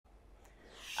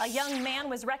A young man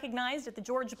was recognized at the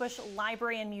George Bush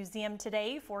Library and Museum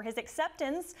today for his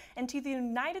acceptance into the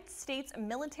United States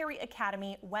Military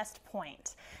Academy, West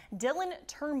Point. Dylan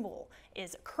Turnbull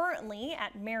is currently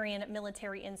at Marion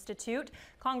Military Institute.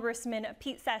 Congressman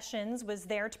Pete Sessions was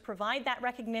there to provide that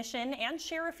recognition and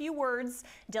share a few words.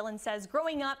 Dylan says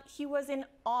growing up, he was in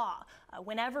awe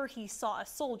whenever he saw a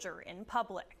soldier in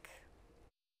public.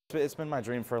 It's been my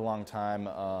dream for a long time,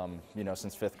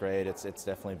 since 5th grade. It's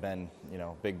definitely been,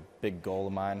 big goal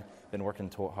of mine. Been working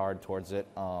hard towards it.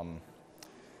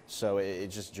 So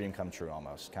it's just a dream come true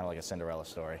almost, kind of like a Cinderella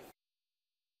story.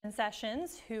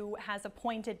 Sessions, who has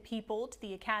appointed people to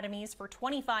the academies for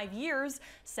 25 years,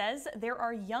 says there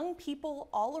are young people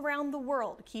all around the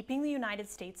world keeping the United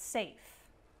States safe.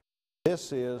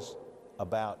 This is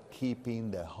about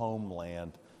keeping the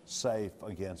homeland safe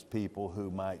against people who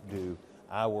might do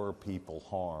our people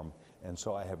harm, and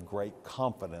so I have great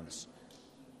confidence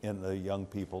in the young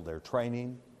people, their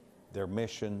training, their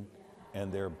mission,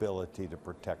 and their ability to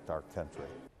protect our country.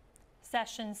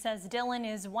 Sessions says Dylan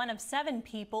is one of 7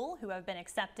 people who have been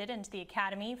accepted into the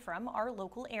academy from our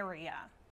local area.